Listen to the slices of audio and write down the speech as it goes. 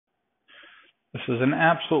This is an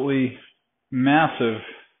absolutely massive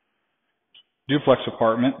duplex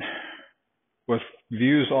apartment with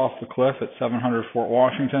views off the cliff at 700 Fort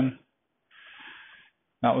Washington.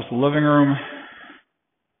 That was the living room.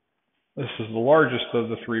 This is the largest of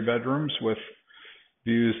the 3 bedrooms with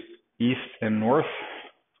views east and north.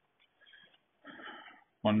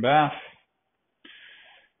 1 bath.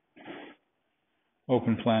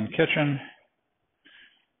 Open plan kitchen.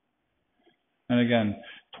 And again,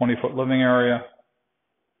 20-foot living area.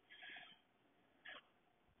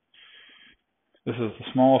 This is the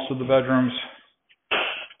smallest of the bedrooms,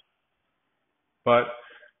 but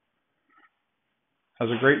has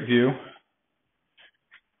a great view.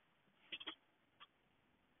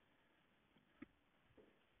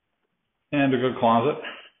 And a good closet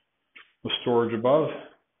with storage above.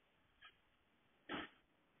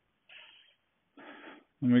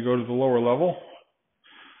 Then we go to the lower level.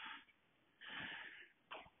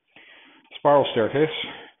 Spiral staircase.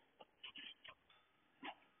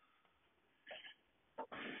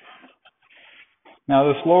 Now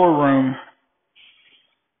this lower room,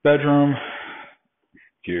 bedroom,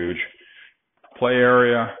 huge. Play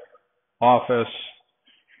area, office.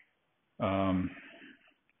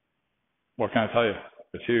 What can I tell you?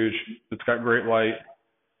 It's huge. It's got great light.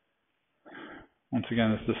 Once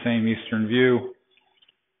again, it's the same eastern view.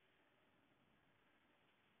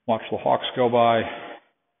 Watch the hawks go by.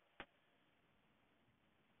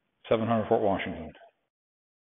 700 Fort Washington.